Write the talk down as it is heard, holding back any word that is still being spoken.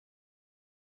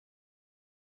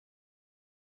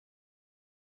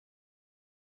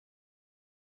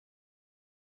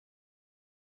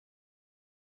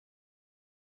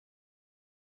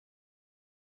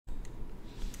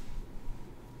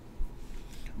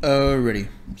Alrighty,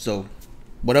 so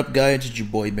what up guys, it's your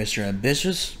boy Mr.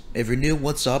 Ambitious. If you're new,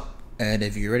 what's up? And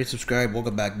if you're ready to subscribe,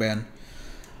 welcome back, man.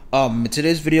 In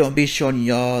today's video I'll be showing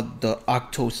y'all the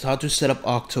octo, how to set up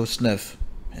octo sniff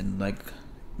and like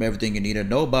everything you need to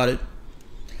know about it.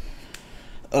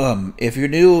 If you're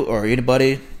new or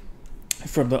anybody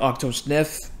from the octo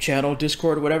sniff channel,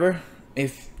 Discord, or whatever,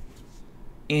 if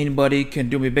anybody can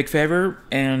do me a big favor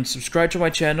and subscribe to my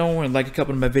channel and like a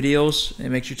couple of my videos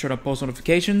and make sure you turn on post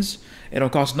notifications. It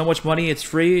don't cost no much money, it's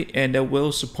free, and it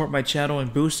will support my channel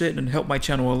and boost it and help my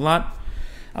channel a lot.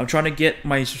 I'm trying to get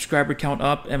my subscriber count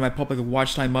up and my public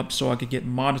watch time up so I could get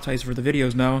monetized for the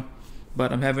videos now,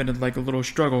 but I'm having like a little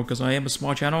struggle because I am a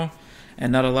small channel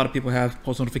and not a lot of people have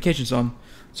post notifications on.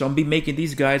 So I'm gonna be making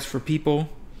these guides for people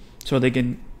so they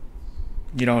can,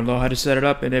 you know how to set it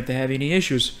up and if they have any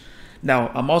issues.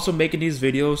 Now, I'm also making these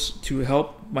videos to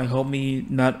help my homie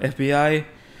Not FBI,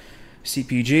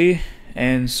 CPG,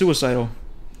 and Suicidal.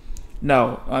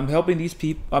 Now, I'm helping these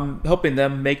people. I'm helping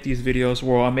them make these videos.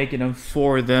 Well, I'm making them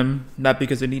for them, not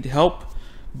because they need help,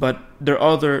 but they're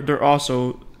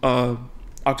also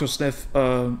OctoSniff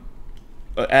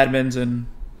admins and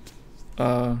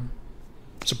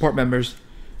support members,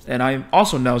 and I'm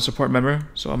also now a support member,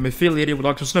 so I'm affiliated with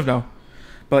OctoSniff now.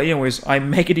 But anyways,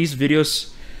 I'm making these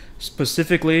videos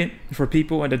specifically for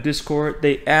people in the Discord.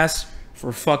 They ask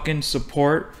for fucking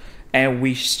support and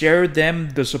we share them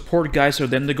the support guides for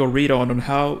them to go read on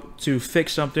how to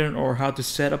fix something or how to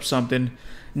set up something.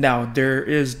 Now there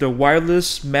is the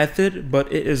wireless method,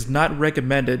 but it is not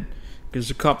recommended because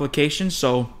of complications.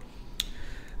 So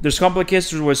there's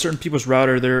complications with certain people's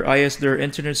router, their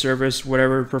internet service,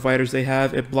 whatever providers they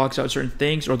have, it blocks out certain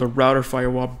things, or the router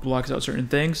firewall blocks out certain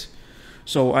things.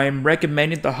 So I'm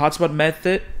recommending the hotspot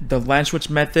method, the LAN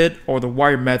switch method, or the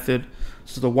wired method.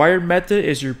 So the wired method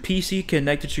is your PC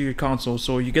connected to your console.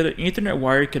 So you get an Ethernet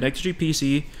wire connected to your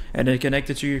PC and then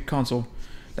connected to your console.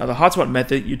 Now the hotspot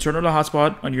method, you turn on the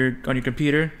hotspot on your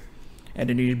computer and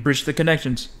then you bridge the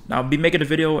connections. Now I'll be making a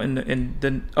video in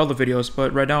the other videos,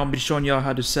 but right now I'm be showing y'all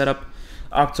how to set up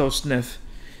octo sniff.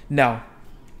 Now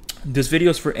this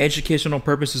video is for educational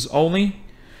purposes only.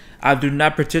 I do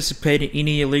not participate in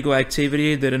any illegal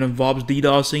activity that involves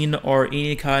DDoSing or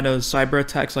any kind of cyber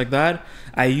attacks like that.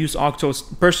 I use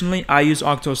personally, I use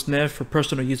OctoSniff for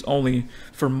personal use only,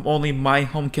 for only my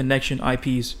home connection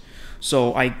IPs.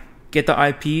 So I get the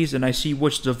IPs and I see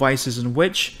which device is in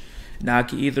which. Now I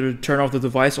can either turn off the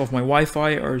device off my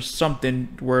Wi-Fi or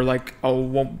something where like I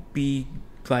won't be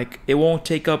like, it won't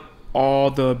take up all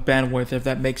the bandwidth, if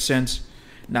that makes sense.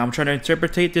 Now I'm trying to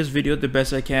interpretate this video the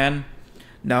best I can.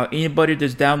 Now anybody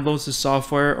that downloads the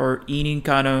software or any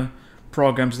kind of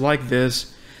programs like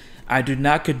this, I do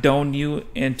not condone you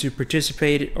into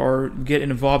participate or get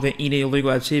involved in any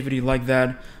illegal activity like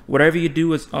that. Whatever you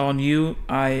do is on you.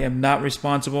 I am not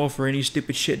responsible for any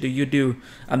stupid shit that you do.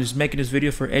 I'm just making this video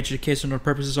for educational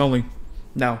purposes only.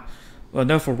 Now,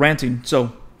 enough for ranting.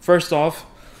 So first off,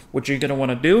 what you're gonna want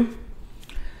to do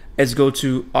is go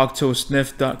to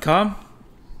octosniff.com.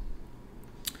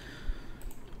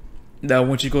 Now,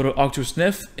 once you go to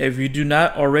OctoSniff, if you do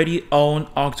not already own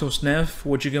OctoSniff,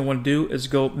 what you're going to want to do is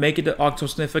go make it the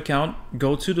OctoSniff account,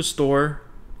 go to the store,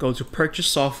 go to purchase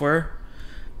software,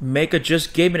 make a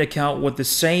Just Gaming account with the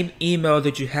same email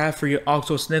that you have for your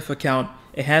OctoSniff account.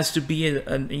 It has to be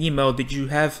an email that you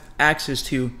have access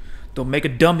to. Don't make a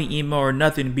dummy email or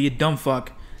nothing, be a dumb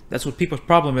fuck. That's what people's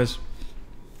problem is.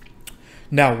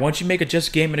 Now, once you make a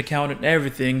Just Gaming account and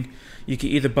everything, you can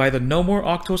either buy the No More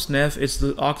OctoSniff, it's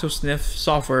the OctoSniff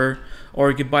software,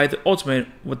 or you can buy the Ultimate.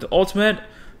 With the Ultimate,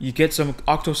 you get some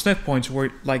OctoSniff points,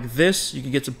 where like this, you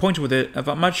can get some points with it.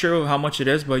 I'm not sure how much it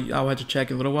is, but I'll have to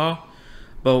check in a little while.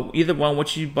 But either one,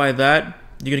 once you buy that,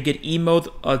 you're going to get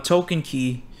emailed a token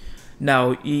key.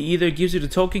 Now, it either gives you the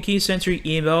token key sent to your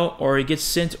email, or it gets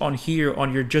sent on here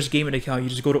on your Just Gaming account. You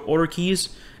just go to Order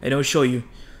Keys, and it'll show you.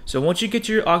 So once you get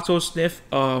your OctoSniff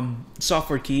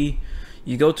software key,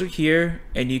 you go through here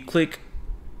and you click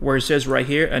where it says right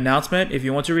here, announcement. If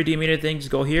you want to redeem anything,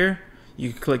 just go here.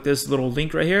 You can click this little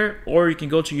link right here, or you can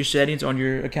go to your settings on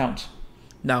your account.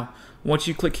 Now, once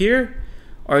you click here,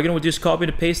 are you going to just copy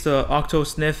and paste the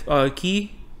OctoSniff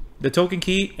key, the token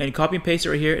key, and copy and paste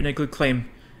it right here, and then click claim.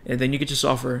 And then you get your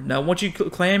software. Now, once you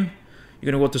click claim,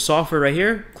 you're going to go to software right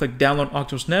here, click download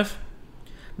OctoSniff.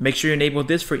 Make sure you enable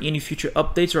this for any future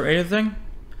updates or anything.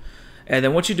 And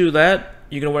then once you do that,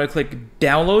 you're going to want to click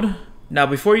download. Now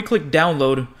before you click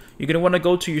download, you're going to want to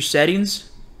go to your settings,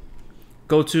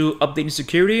 go to updating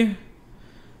security,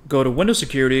 go to Windows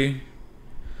security,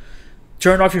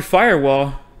 turn off your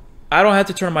firewall, I don't have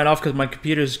to turn mine off because my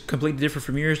computer is completely different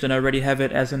from yours, and I already have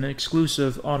it as an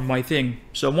exclusive on my thing.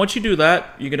 So once you do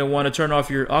that, you're gonna want to turn off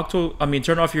your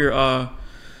turn off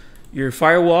your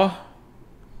firewall.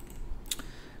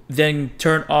 Then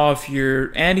turn off your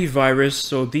antivirus.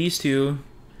 So these two.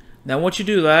 Now once you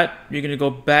do that, you're gonna go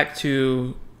back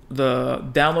to the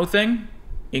download thing.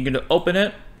 You're gonna open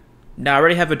it. Now I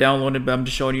already have it downloaded, but I'm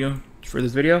just showing you for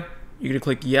this video. You're gonna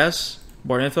click yes,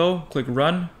 bar info, click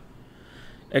run,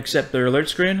 accept the alert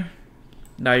screen.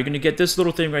 Now you're gonna get this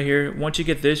little thing right here. Once you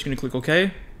get this, you're gonna click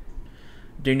OK.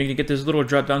 Then you're gonna get this little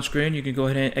drop down screen. You can go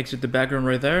ahead and exit the background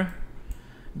right there.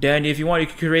 Then if you want, you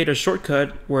can create a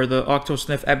shortcut where the octo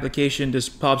sniff application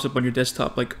just pops up on your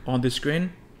desktop, like on this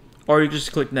screen. Or you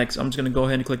just click next. I'm just gonna go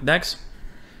ahead and click next.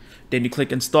 Then you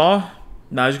click install.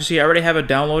 Now as you can see, I already have it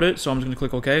downloaded, so I'm just gonna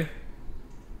click OK.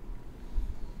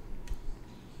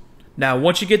 Now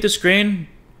once you get this screen,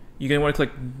 you're gonna want to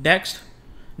click next.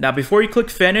 Now before you click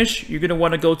finish, you're gonna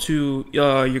want to go to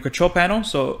your control panel.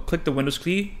 So click the Windows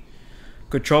key,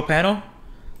 control panel,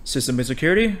 system and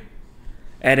security.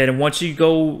 And then once you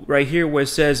go right here where it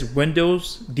says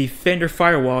Windows Defender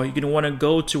Firewall, you're gonna want to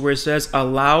go to where it says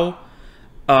allow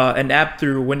an app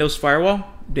through Windows Firewall.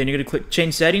 Then you're gonna click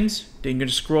change settings. Then you're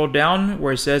gonna scroll down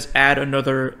where it says add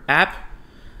another app.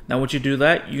 Now once you do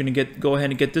that, you're gonna go ahead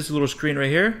and get this little screen right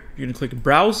here. You're gonna click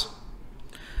browse.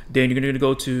 Then you're gonna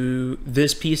go to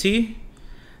this PC.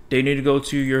 Then you need to go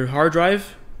to your hard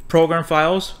drive, program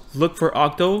files, look for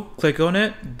Octo, click on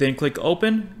it, then click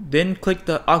open, then click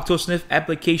the Octo Sniff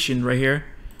application right here.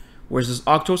 Where it says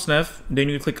Octo Sniff. Then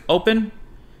you click open.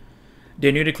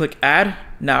 Then you need to click add.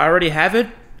 Now I already have it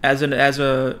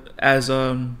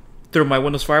through my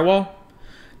Windows firewall.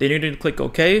 Then you need to click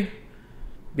OK.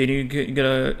 Then you're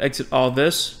gonna exit all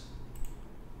this.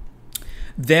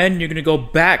 Then you're gonna go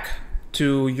back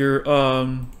to your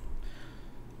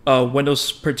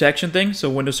Windows protection thing, so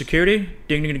Windows security.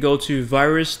 Then you're gonna go to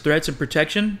virus, threats, and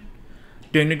protection.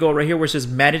 Then you're gonna go right here where it says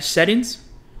manage settings.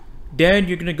 Then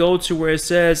you're gonna go to where it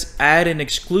says add an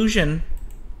exclusion.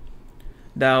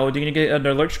 Now you're gonna get an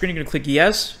alert screen. You're gonna click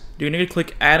yes. You're gonna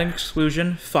click add an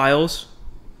exclusion, files.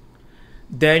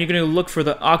 Then you're gonna look for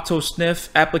the Octo Sniff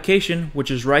application, which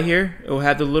is right here. It will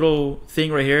have the little thing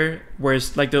right here where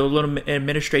it's like the little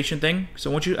administration thing.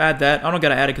 So once you add that, I don't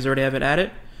gotta add it because I already have it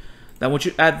added. Now once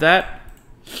you add that,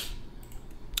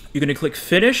 you're gonna click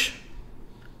finish.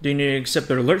 Then you accept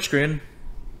the alert screen.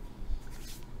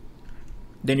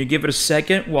 Then you give it a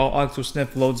second while Octo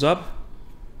Sniff loads up.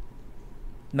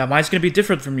 Now mine's gonna be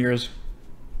different from yours.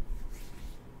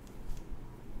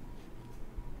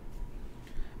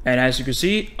 And as you can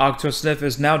see, Octo Sniff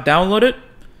is now downloaded.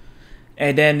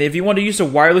 And then if you want to use the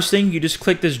wireless thing, you just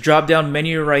click this drop down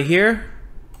menu right here.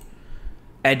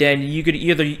 And then you could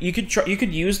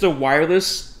use the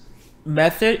wireless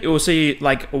method. It will say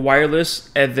like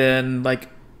wireless and then like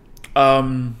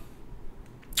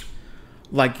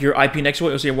your IP next to it.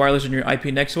 It will say wireless and your IP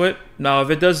next to it. Now if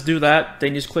it does do that,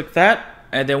 then you just click that.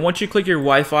 And then once you click your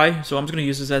Wi-Fi, so I'm just gonna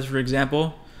use this as for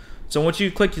example. So once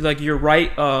you click like your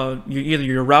either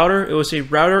your router, it will say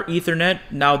router Ethernet.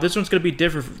 Now this one's gonna be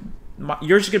different.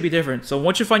 Yours is gonna be different. So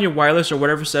once you find your wireless or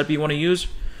whatever setup you want to use,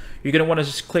 you're gonna want to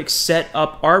just click set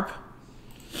up ARP.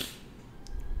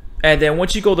 And then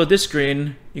once you go to this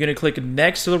screen, you're gonna click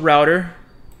next to the router.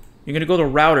 You're gonna go to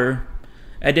router,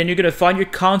 and then you're gonna find your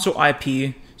console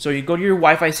IP. So you go to your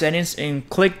Wi-Fi settings and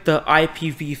click the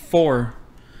IPv4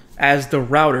 as the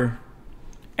router.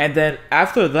 And then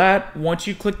after that, once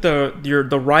you click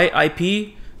the right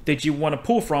IP that you want to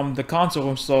pull from the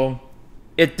console, so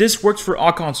this works for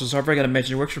all consoles. So I forgot to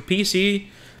mention, it works for PC,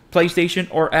 PlayStation,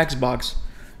 or Xbox.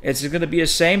 It's going to be the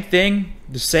same thing,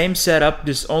 the same setup.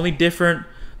 Just only different.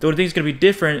 The only thing that's going to be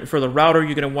different for the router,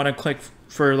 you're going to want to click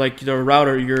for like the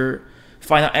router, your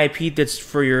final IP that's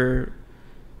for your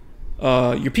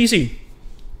PC.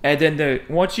 And then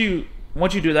once you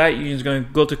do that, you're just going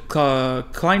to go to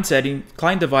client setting,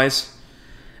 client device,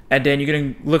 and then you're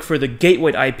going to look for the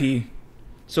gateway IP.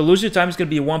 So losing time is going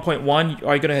to be 1.1. All you're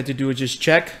going to have to do is just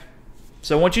check.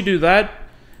 So once you do that,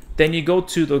 then you go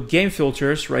to the game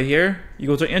filters right here. You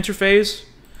go to interface.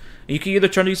 You can either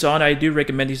turn these on. I do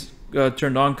recommend these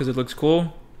turned on because it looks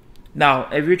cool. Now,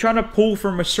 if you're trying to pull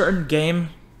from a certain game,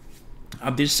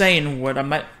 I'm just saying, what I'm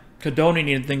not condoning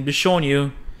anything, just showing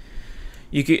you.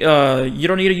 You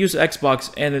don't need to use the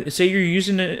Xbox, and say you're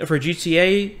using it for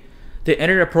GTA, the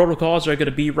internet protocols are going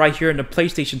to be right here in the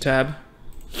PlayStation tab.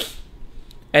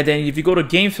 And then if you go to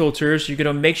game filters, you're going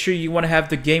to make sure you want to have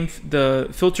the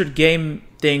filtered game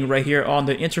thing right here on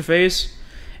the interface.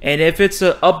 And if it's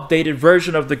an updated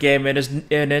version of the game and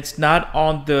it's not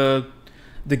on the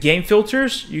the game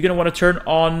filters, you're gonna want to turn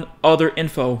on other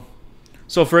info.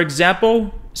 So for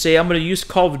example, say I'm gonna use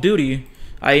Call of Duty.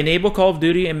 I enable Call of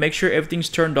Duty and make sure everything's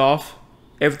turned off.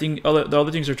 The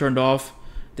other things are turned off.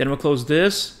 Then I'm gonna close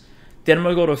this. Then I'm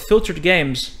gonna go to filtered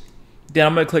games. Then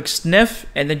I'm gonna click sniff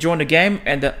and then join the game,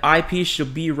 and the IP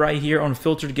should be right here on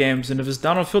filtered games. And if it's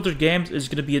not on filtered games, it's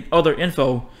gonna be in other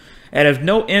info. And if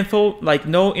no info, like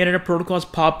no internet protocols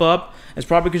pop up, it's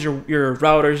probably because your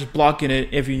router is blocking it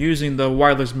if you're using the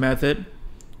wireless method.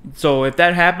 So if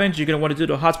that happens, you're gonna want to do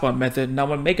the hotspot method. And I'm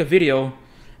gonna make a video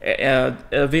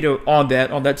on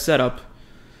that setup.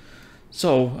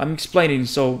 So I'm explaining.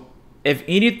 So if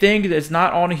anything that's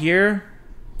not on here,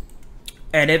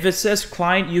 and if it says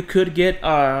client, you could get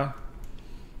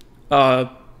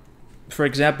for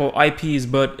example IPs.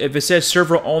 But if it says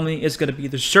server only, it's gonna be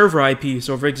the server IP.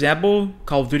 So for example,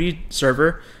 Call of Duty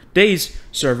server, Days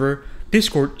server,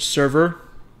 Discord server.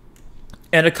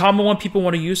 And a common one people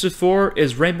want to use it for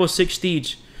is Rainbow Six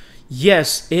Siege.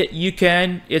 Yes,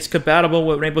 it's compatible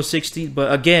with Rainbow Six Siege,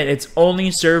 but again, it's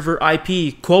only server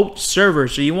IP, quote server.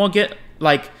 So you won't get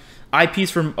like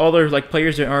IPs from other like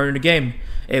players that are in the game.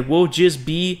 It will just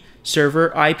be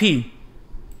server IP.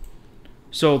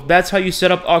 So that's how you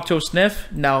set up Octo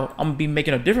Sniff. Now I'm gonna be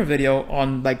making a different video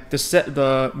on like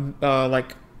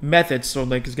like methods. So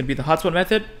like it's gonna be the hotspot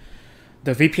method,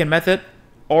 the VPN method,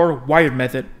 or wired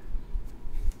method.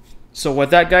 So with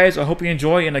that, guys, I hope you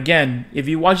enjoy. And again, if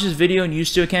you watch this video and you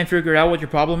still can't figure out what your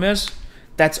problem is,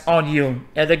 that's on you.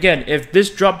 And again, if this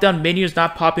drop down menu is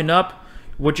not popping up,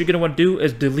 what you're gonna want to do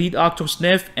is delete Octo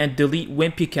Sniff and delete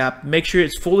WinPCap. Make sure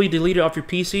it's fully deleted off your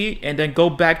PC, and then go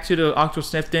back to the Octo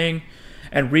Sniff thing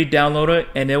and re-download it,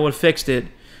 and it will fix it.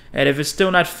 And if it's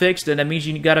still not fixed, then that means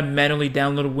you gotta manually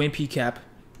download WinPCap.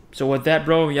 So with that,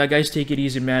 bro, yeah, guys, take it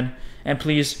easy, man. And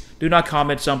please do not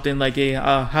comment something like, hey,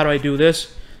 how do I do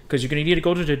this? Because you're gonna need to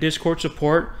go to the Discord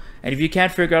support. And if you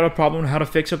can't figure out a problem how to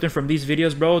fix something from these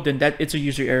videos, bro, then it's a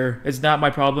user error. It's not my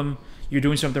problem. You're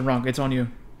doing something wrong. It's on you.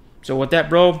 So with that,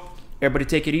 bro, everybody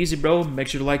take it easy, bro. Make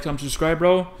sure to like, comment, subscribe,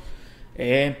 bro.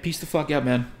 And peace the fuck out,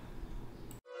 man.